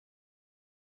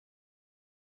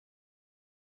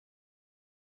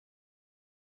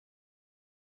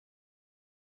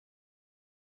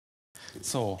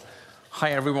So,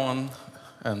 hi everyone,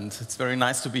 and it's very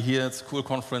nice to be here. It's a cool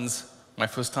conference, my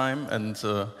first time, and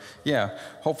yeah,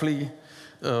 hopefully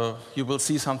you will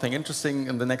see something interesting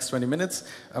in the next 20 minutes.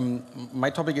 My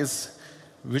topic is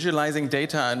visualizing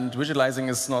data, and visualizing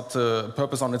is not a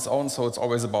purpose on its own, so it's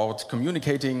always about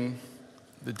communicating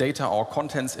the data or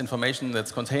contents, information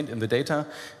that's contained in the data.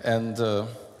 And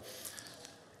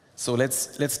so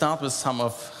let's start with some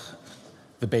of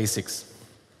the basics.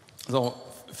 So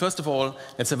first of all,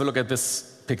 let's have a look at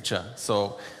this picture.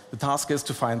 So the task is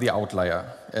to find the outlier.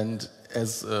 And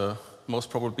as most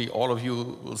probably all of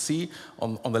you will see,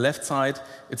 on the left side,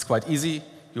 it's quite easy.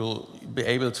 You'll be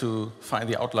able to find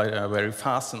the outlier very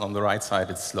fast, and on the right side,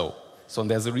 it's slow. So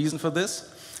there's a reason for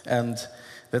this, and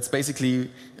that's basically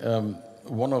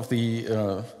one of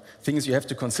the things you have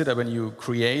to consider when you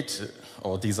create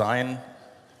or design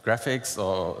graphics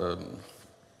or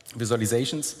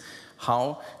visualizations.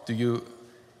 How do you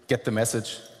get the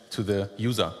message to the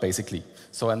user, basically?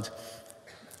 So, and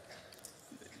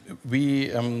we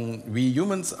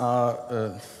humans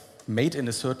are made in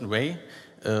a certain way,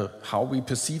 how we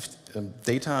perceive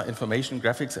data, information,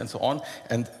 graphics, and so on.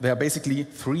 And there are basically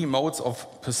three modes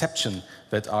of perception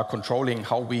that are controlling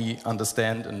how we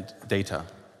understand data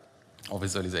or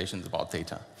visualizations about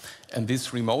data. And these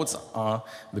three modes are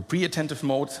the pre-attentive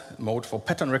mode for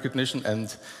pattern recognition,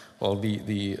 and well,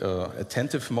 the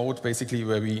attentive mode, basically,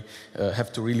 where we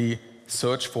have to really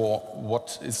search for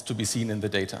what is to be seen in the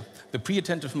data. The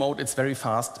pre-attentive mode, it's very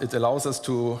fast. It allows us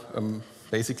to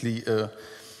basically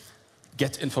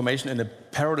get information in a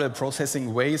parallel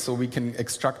processing way, so we can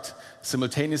extract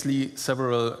simultaneously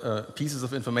several pieces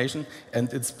of information,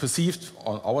 and it's perceived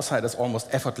on our side as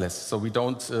almost effortless. So we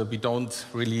don't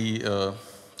really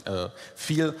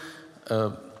feel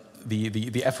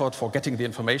the effort for getting the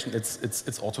information.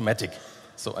 It's automatic.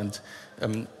 So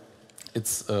and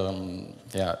it's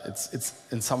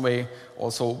in some way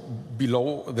also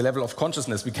below the level of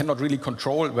consciousness. We cannot really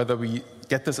control whether we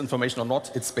get this information or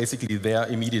not. It's basically there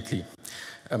immediately.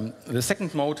 The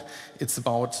second mode, it's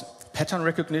about pattern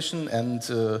recognition, and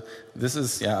this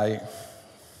is, I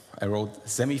wrote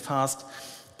semi-fast,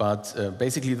 but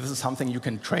basically this is something you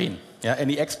can train. Yeah?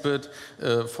 Any expert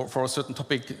for a certain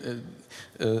topic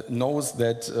knows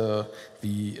that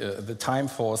the time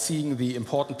for seeing the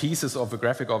important pieces of a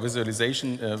graphic or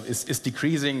visualization is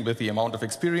decreasing with the amount of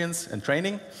experience and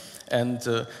training. And,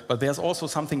 but there's also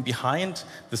something behind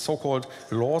the so-called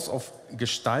laws of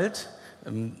Gestalt.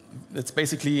 It's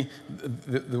basically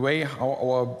the way how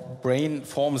our brain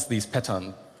forms these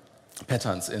patterns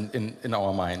in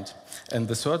our mind. And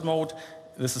the third mode,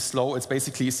 this is slow, it's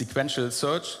basically sequential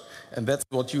search, and that's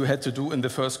what you had to do in the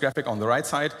first graphic on the right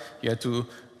side. You had to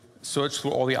search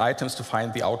through all the items to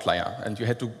find the outlier, and you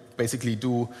had to basically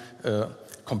do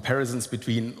comparisons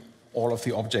between all of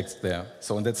the objects there.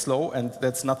 So, and that's slow, and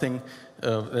that's nothing.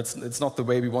 It's not the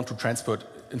way we want to transfer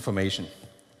information,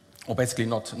 or basically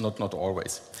not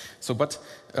always. So, but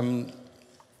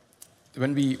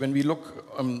when we look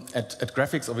at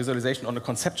graphics or visualization on a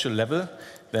conceptual level,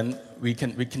 then we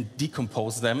can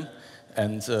decompose them.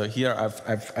 And here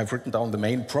I've written down the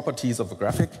main properties of a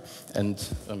graphic. And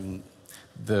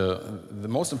the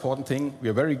most important thing, we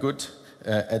are very good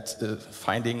at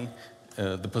finding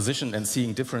the position and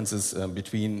seeing differences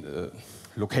between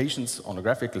locations on a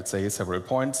graphic. Let's say several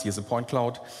points. Here's a point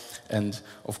cloud. And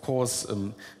of course,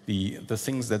 the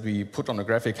things that we put on a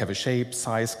graphic have a shape,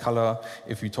 size, color.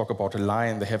 If we talk about a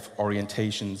line, they have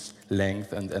orientations,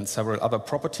 length, and several other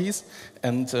properties.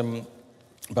 And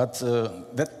but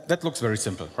that looks very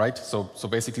simple, right? So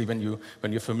basically, when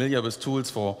you're familiar with tools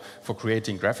for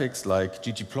creating graphics like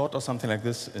ggplot or something like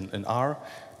this in R,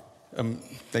 then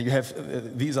you have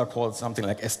these are called something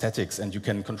like aesthetics, and you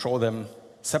can control them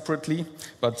separately.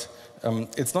 But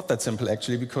it's not that simple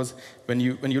actually, because when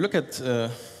you look at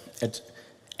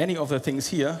any of the things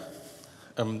here,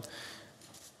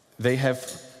 they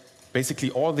have basically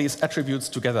all these attributes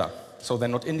together, so they're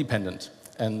not independent.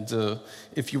 And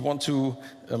if you want to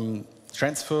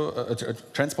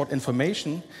transport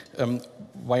information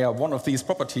via one of these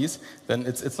properties, then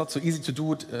it's not so easy to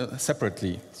do it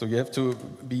separately. So you have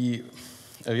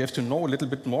to know a little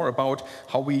bit more about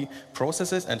how we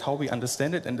process it and how we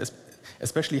understand it, and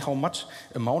especially how much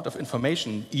amount of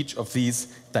information each of these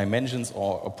dimensions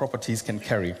or properties can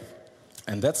carry.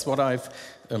 And that's what I've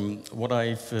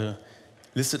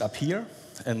listed up here.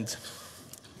 And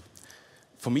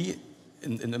for me,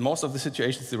 in most of the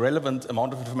situations, the relevant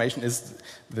amount of information is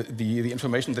the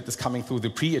information that is coming through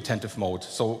the pre-attentive mode.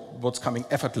 So what's coming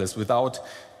effortless without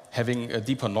having a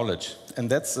deeper knowledge. And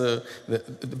that's the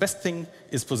best thing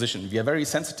is position. We are very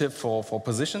sensitive for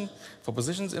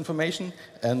positions information,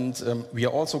 and we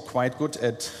are also quite good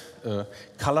at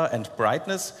color and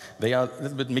brightness. They are a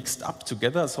little bit mixed up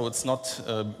together, so it's not,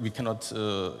 we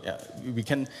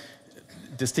can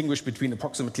distinguish between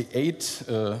approximately 8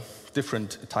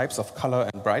 different types of color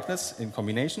and brightness in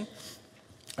combination.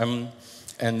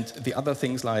 And the other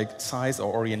things like size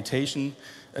or orientation,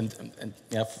 and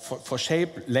yeah, for shape,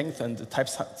 length, and type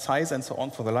size, and so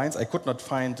on for the lines, I could not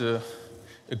find a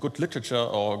good literature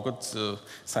or good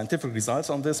scientific results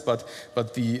on this, but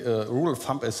the rule of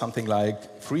thumb is something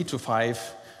like 3 to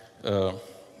 5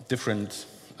 different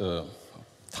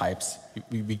types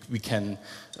we can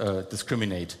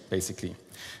discriminate, basically.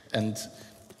 And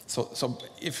so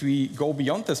if we go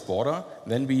beyond this border,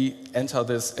 then we enter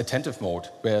this attentive mode,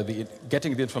 where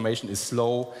getting the information is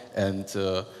slow, and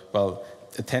well,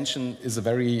 attention is a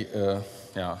very,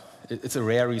 it's a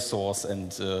rare resource,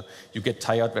 and you get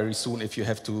tired very soon if you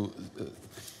have to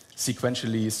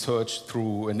sequentially search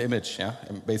through an image. Yeah,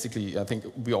 and basically, I think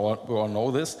we all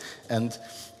know this. And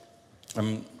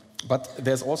but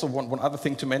there's also one other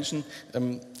thing to mention,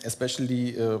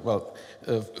 especially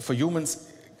for humans.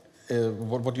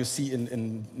 What you see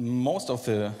in most of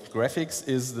the graphics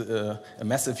is a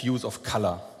massive use of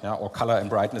color, yeah, or color and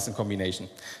brightness in combination.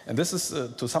 And this is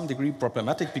to some degree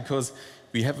problematic because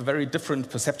we have a very different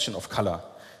perception of color.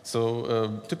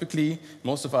 So typically,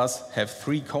 most of us have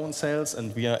 3 cone cells,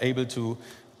 and we are able to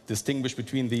distinguish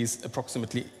between these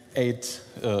approximately 8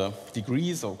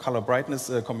 degrees or color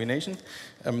brightness combination.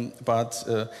 But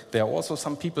there are also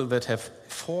some people that have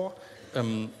 4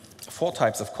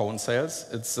 types of cone cells.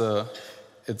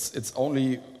 It's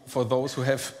only for those who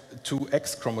have 2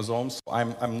 X chromosomes. So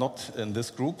I'm not in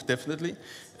this group, definitely.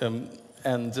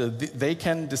 They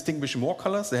can distinguish more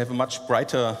colors. They have a much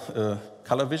brighter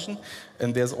color vision.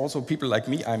 And there's also people like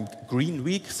me. I'm green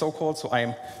weak, so-called. So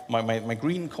my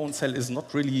green cone cell is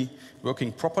not really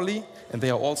working properly. And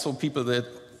there are also people that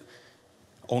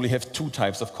only have 2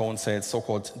 types of cone cells,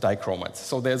 so-called dichromates.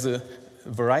 So there's a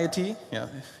variety, yeah,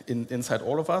 inside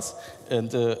all of us,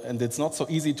 and it's not so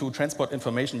easy to transport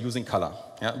information using color.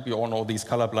 Yeah, we all know these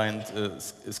colorblind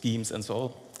schemes, and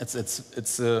so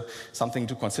it's something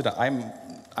to consider.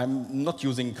 I'm not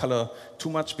using color too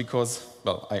much because,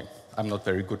 well, I'm not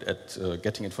very good at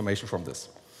getting information from this.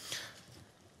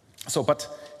 So, but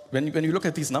when you look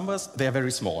at these numbers, they are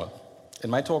very small.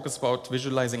 And my talk is about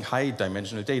visualizing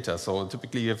high-dimensional data. So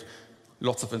typically, you have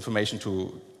lots of information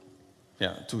to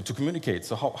communicate.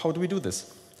 So how do we do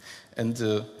this? And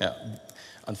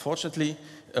unfortunately,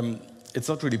 it's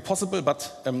not really possible,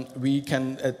 but we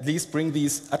can at least bring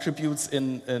these attributes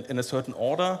in a certain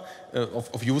order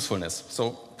of usefulness.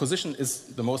 So position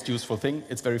is the most useful thing.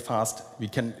 It's very fast. We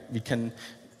can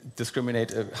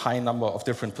discriminate a high number of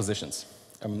different positions.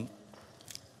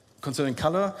 Concerning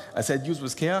color, I said use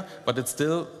with care, but it's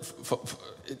still,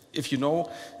 if you know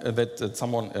that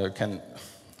someone can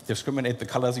discriminate the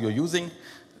colors you're using,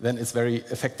 then it's very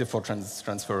effective for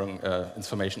transferring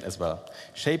information as well.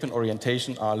 Shape and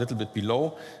orientation are a little bit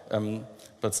below,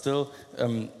 but still,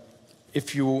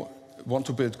 if you want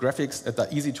to build graphics that are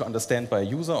easy to understand by a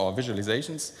user or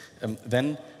visualizations,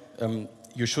 then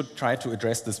you should try to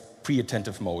address this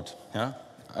pre-attentive mode. Yeah?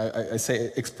 I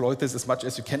say exploit this as much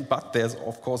as you can, but there's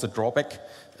of course a drawback.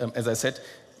 As I said,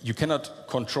 you cannot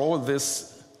control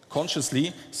this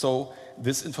consciously, so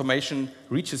this information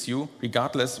reaches you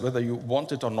regardless whether you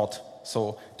want it or not.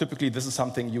 So typically this is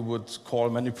something you would call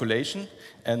manipulation,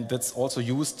 and that's also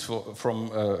used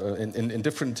in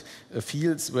different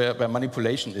fields where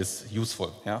manipulation is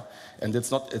useful. Yeah? And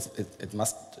it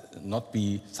must not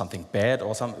be something bad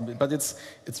or something, but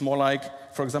it's more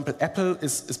like, for example, Apple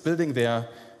is building their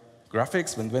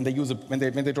graphics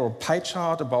when they draw a pie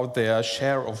chart about their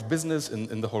share of business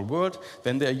in the whole world,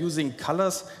 then they're using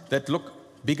colors that look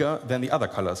bigger than the other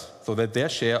colors, so that their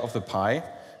share of the pie,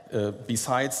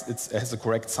 besides it has the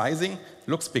correct sizing,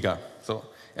 looks bigger. So,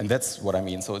 and that's what I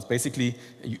mean. So it's basically,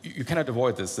 you cannot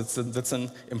avoid this. That's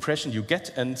an impression you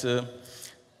get, and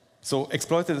so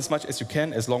exploit it as much as you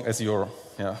can, as long as you're,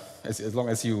 as long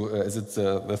as it's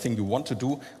the thing you want to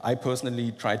do. I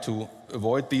personally try to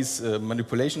avoid these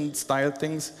manipulation style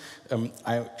things.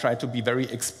 I try to be very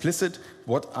explicit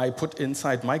what I put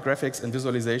inside my graphics and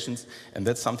visualizations, and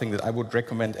that's something that I would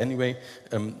recommend anyway.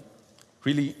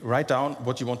 Really write down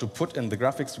what you want to put in the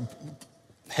graphics.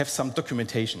 Have some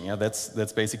documentation. Yeah,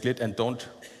 that's basically it, and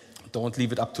don't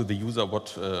leave it up to the user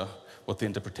what the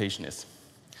interpretation is.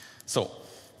 So.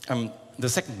 The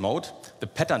second mode, the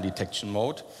pattern detection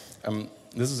mode,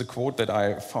 this is a quote that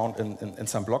I found in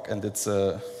some blog, and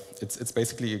it's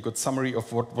basically a good summary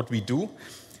of what we do.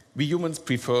 We humans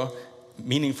prefer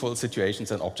meaningful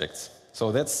situations and objects.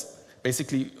 So that's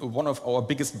basically one of our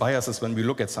biggest biases when we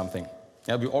look at something.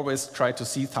 Yeah, we always try to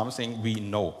see something we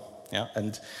know. Yeah,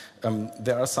 and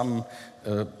there are some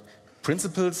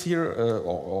principles here,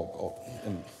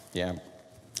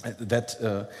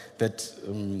 that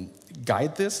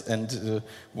guide this. And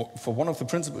for one of the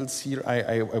principles here,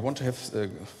 I want to have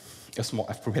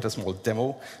I've prepared a small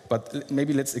demo, but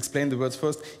maybe let's explain the words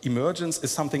first. Emergence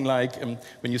is something like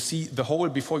when you see the whole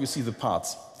before you see the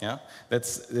parts. Yeah,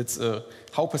 that's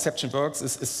how perception works.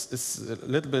 Is a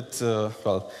little bit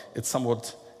well, it's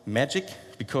somewhat magic,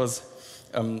 because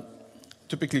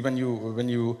typically when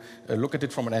you look at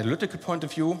it from an analytical point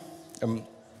of view,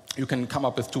 you can come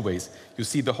up with two ways. You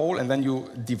see the whole, and then you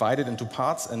divide it into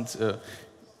parts, and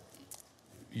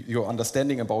your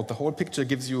understanding about the whole picture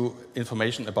gives you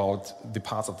information about the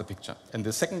parts of the picture. And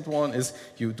the second one is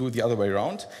you do the other way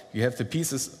around. You have the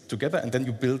pieces together, and then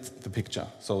you build the picture.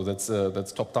 So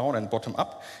that's top down and bottom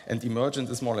up. And emergent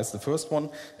is more or less the first one.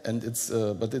 And it's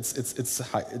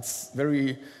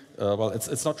very well.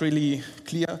 It's not really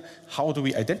clear how do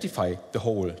we identify the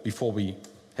whole before we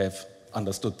have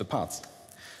understood the parts.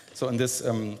 So in this.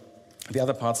 The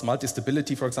other parts,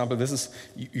 multi-stability, for example, this is,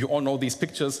 you all know these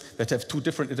pictures that have two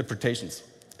different interpretations.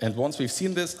 And once we've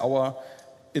seen this, our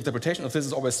interpretation of this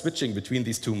is always switching between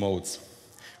these two modes.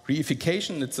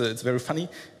 Reification, it's very funny.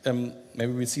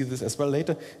 Maybe we'll see this as well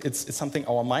later. It's something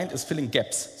our mind is filling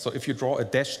gaps. So if you draw a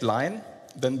dashed line,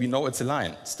 then we know it's a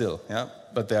line still, yeah?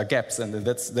 But there are gaps, and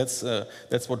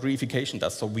that's what reification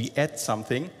does. So we add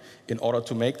something in order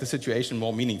to make the situation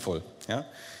more meaningful, yeah?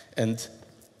 And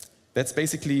that's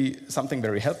basically something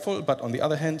very helpful, but on the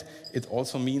other hand, it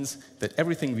also means that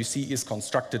everything we see is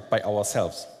constructed by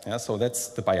ourselves. Yeah? So that's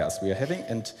the bias we are having,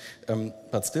 and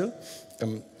but still,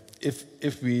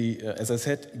 if we, as I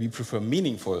said, we prefer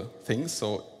meaningful things.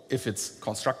 So if it's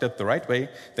constructed the right way,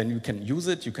 then you can use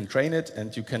it, you can train it,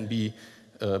 and you can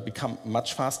become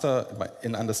much faster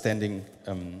in understanding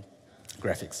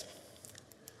graphics.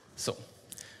 So,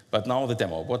 but now the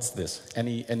demo. What's this?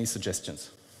 Any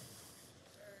suggestions?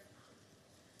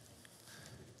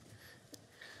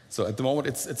 So at the moment,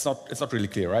 it's not really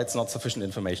clear, right? It's not sufficient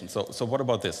information. So what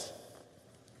about this?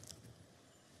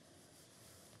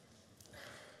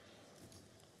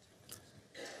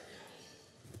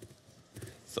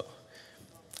 So,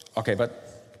 okay, but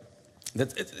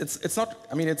it's not.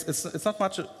 I mean, it's not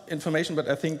much information, but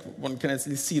I think one can at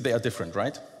least see they are different,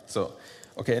 right? So,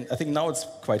 okay, and I think now it's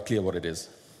quite clear what it is.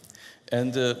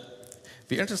 And the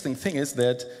interesting thing is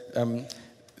that.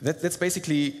 That's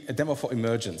basically a demo for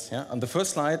emergence. Yeah? On the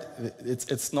first slide,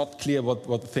 it's not clear what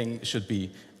the thing should be.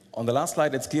 On the last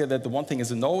slide, it's clear that the one thing is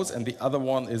a nose and the other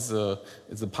one is the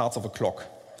parts of a clock.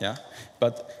 Yeah?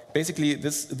 But basically,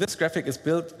 this graphic is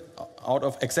built out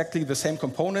of exactly the same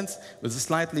components with a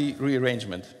slightly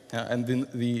rearrangement. Yeah?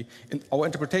 And our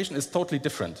interpretation is totally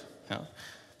different. Yeah?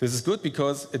 This is good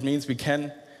because it means we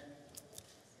can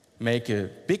make a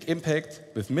big impact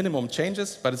with minimum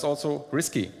changes, but it's also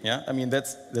risky. Yeah, I mean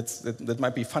that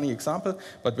might be a funny example,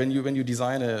 but when you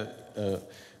design a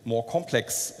more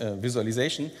complex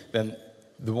visualization, then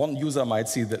the one user might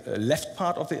see the left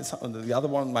part of the other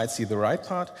one might see the right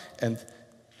part, and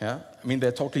yeah, I mean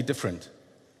they're totally different.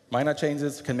 Minor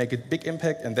changes can make a big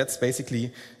impact, and that's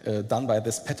basically done by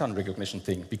this pattern recognition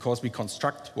thing, because we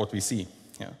construct what we see.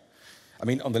 Yeah, I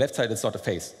mean on the left side it's not a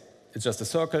face; it's just a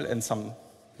circle and some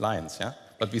lines, yeah?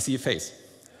 But we see a face.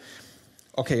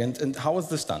 Okay, and how is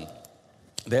this done?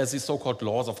 There's these so-called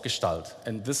laws of Gestalt,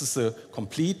 and this is a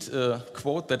complete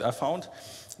quote that I found.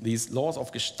 These laws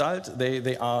of Gestalt,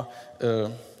 they are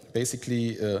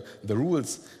basically the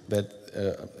rules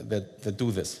that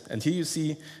do this. And here you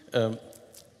see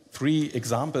 3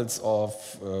 examples of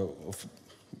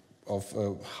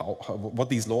what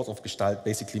these laws of Gestalt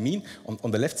basically mean. On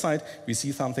the left side, we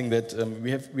see something that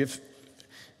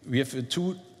we have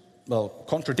 2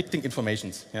 contradicting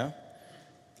informations. Yeah,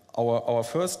 our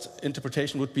first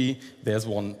interpretation would be there's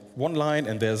one line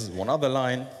and there's one other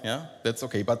line. Yeah, that's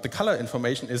okay. But the color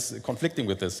information is conflicting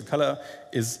with this. The color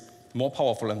is more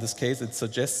powerful in this case. It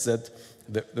suggests that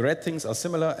the red things are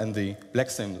similar and the black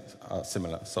things are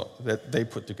similar. So that they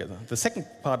put together. The second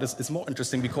part is more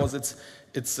interesting because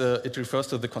it refers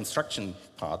to the construction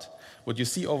part. What you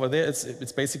see over there,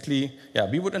 it's basically, yeah,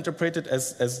 we would interpret it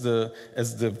as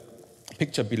the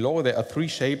picture below. There are 3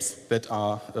 shapes that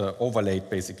are overlaid,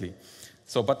 basically.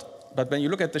 So, but when you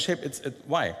look at the shape,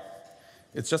 why?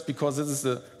 It's just because this is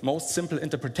the most simple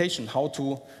interpretation how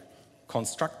to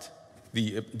construct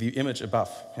the image above.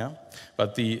 Yeah,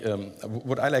 but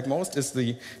what I like most is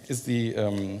the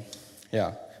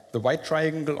white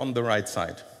triangle on the right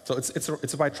side. So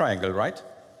it's a white triangle, right?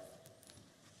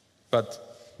 But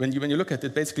when you look at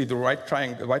it, basically the white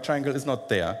triangle is not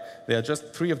there. There are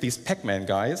just 3 of these Pac-Man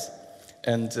guys,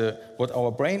 and what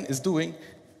our brain is doing,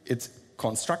 it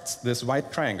constructs this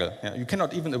white triangle. Yeah? You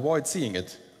cannot even avoid seeing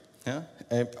it. Yeah?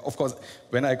 Of course,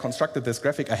 when I constructed this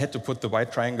graphic, I had to put the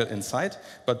white triangle inside,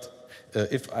 but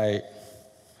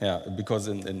because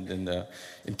in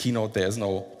Keynote there is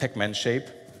no Pac-Man shape,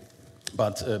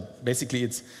 but basically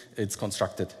it's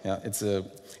constructed. Yeah?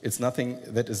 It's nothing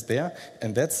that is there,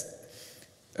 and it's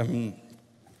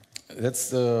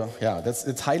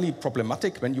highly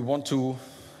problematic when you want to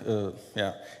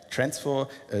transfer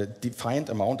a defined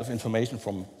amount of information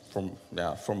from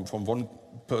one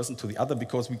person to the other,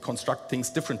 because we construct things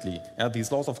differently. Yeah?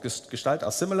 These laws of Gestalt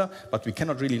are similar, but we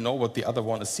cannot really know what the other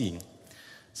one is seeing.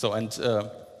 So, and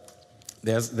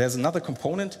there's another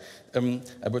component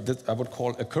I would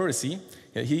call accuracy.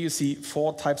 Yeah, here you see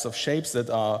 4 types of shapes that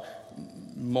are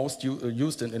most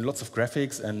used in lots of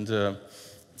graphics, and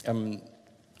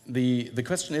the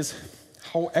question is,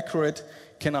 how accurate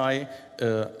can I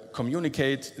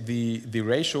communicate the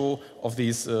ratio of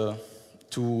these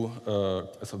two,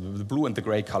 so the blue and the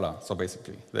gray color? So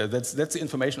basically, that's the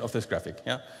information of this graphic.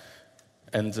 Yeah.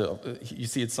 And you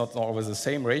see it's not always the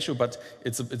same ratio, but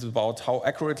it's about how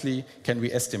accurately can we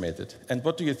estimate it. And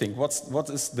what do you think? What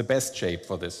is the best shape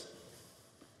for this?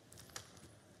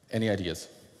 Any ideas?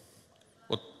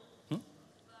 What?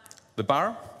 The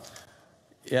bar?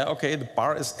 Yeah, okay, the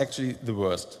bar is actually the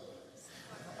worst.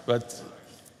 But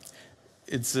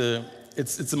it's the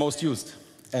most used.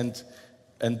 And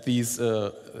these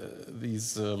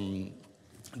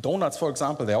donuts, for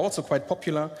example, they're also quite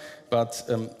popular, but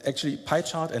actually pie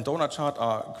chart and donut chart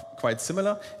are quite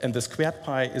similar, and the squared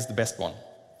pie is the best one.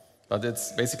 But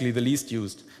it's basically the least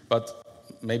used. But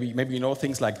maybe you know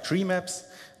things like tree maps.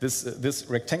 This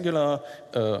rectangular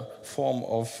form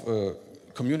of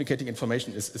communicating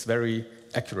information is very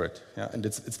accurate, yeah? And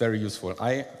it's very useful.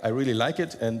 I really like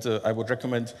it, and I would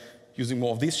recommend using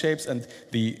more of these shapes. And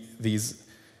these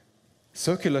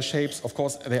circular shapes, of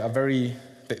course,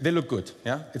 they look good,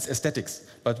 yeah? It's aesthetics,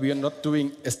 but we are not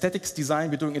doing aesthetics design,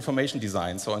 we're doing information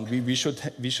design. So, and we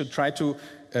should try to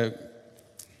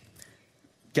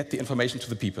get the information to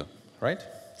the people, right?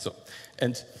 So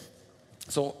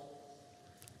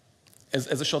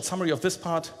as a short summary of this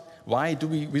part, why do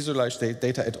we visualize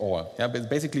data at all? Yeah, but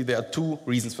basically, there are 2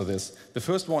 reasons for this. The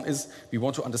first one is we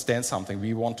want to understand something.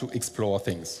 We want to explore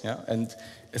things. Yeah? And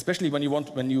especially when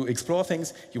you explore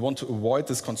things, you want to avoid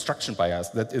this construction bias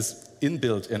that is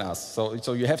inbuilt in us.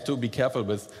 So you have to be careful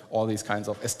with all these kinds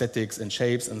of aesthetics and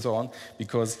shapes and so on,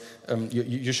 because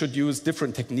you should use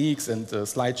different techniques and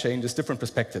slide changes, different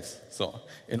perspectives. So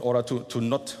in order to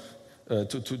not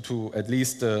to at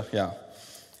least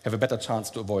have a better chance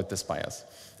to avoid this bias.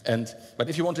 But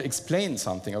if you want to explain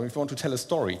something, or if you want to tell a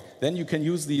story, then you can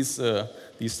use these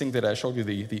things that I showed you,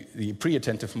 the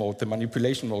pre-attentive mode, the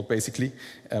manipulation mode, basically.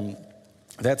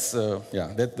 That's the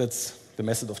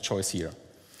method of choice here.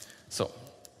 So,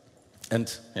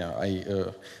 and yeah,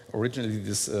 originally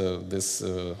this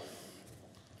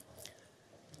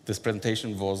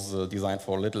presentation was designed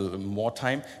for a little more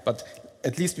time, but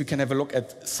at least we can have a look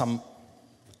at some,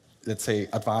 let's say,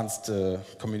 advanced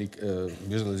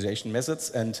visualization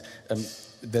methods, and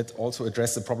that also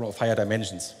address the problem of higher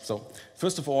dimensions. So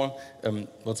first of all,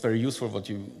 what's very useful, what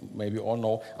you maybe all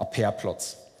know, are pair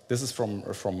plots. This is from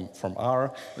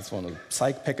R. It's from a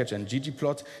psych package and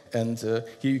ggplot, and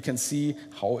here you can see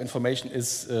how information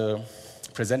is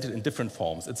presented in different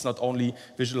forms. It's not only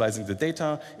visualizing the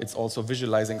data, it's also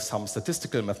visualizing some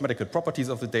statistical mathematical properties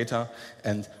of the data.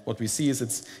 And what we see is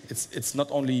it's not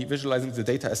only visualizing the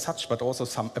data as such, but also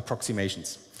some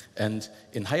approximations. And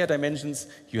in higher dimensions,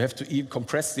 you have to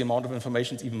compress the amount of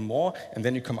information even more, and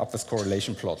then you come up with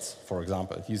correlation plots, for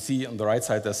example. You see on the right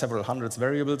side there are several hundreds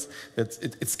variables that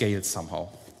it scales somehow.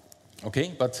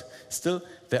 Okay, but still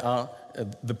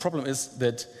the problem is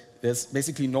that there's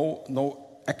basically no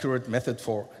accurate method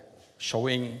for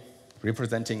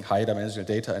representing high-dimensional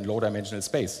data in low-dimensional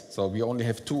space. So we only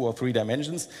have 2 or 3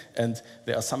 dimensions, and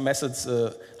there are some methods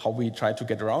how we try to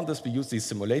get around this. We use these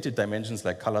simulated dimensions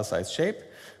like color, size, shape,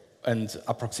 and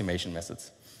approximation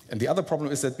methods. And the other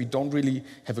problem is that we don't really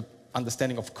have an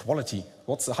understanding of quality.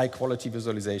 What's a high-quality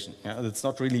visualization? Yeah, it's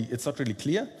not really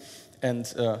clear, and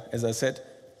as I said,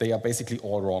 they are basically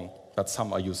all wrong, but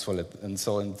some are useful.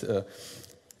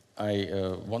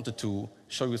 I wanted to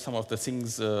show you some of the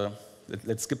things.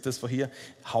 Let's skip this for here.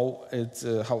 How it's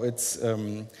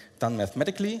done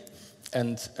mathematically,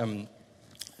 And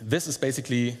this is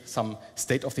basically some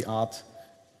state-of-the-art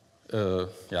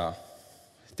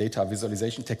data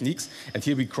visualization techniques. And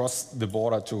here we cross the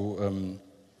border to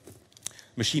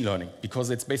machine learning, because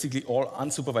it's basically all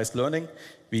unsupervised learning.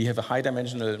 We have a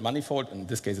high-dimensional manifold. In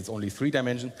this case, it's only 3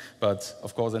 dimensions. But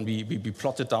of course, then we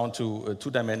plot it down to 2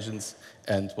 dimensions.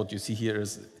 And what you see here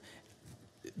is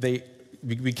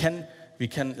we can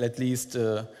at least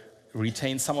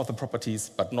retain some of the properties,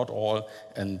 but not all.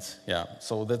 And yeah,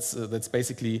 so that's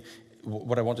basically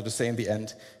what I wanted to say in the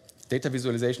end. Data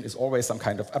visualization is always some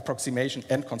kind of approximation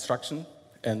and construction,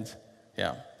 and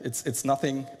yeah, it's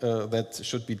nothing that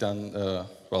should be done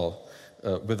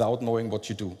without knowing what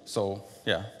you do. So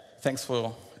yeah, thanks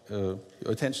for your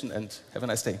attention and have a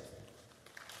nice day.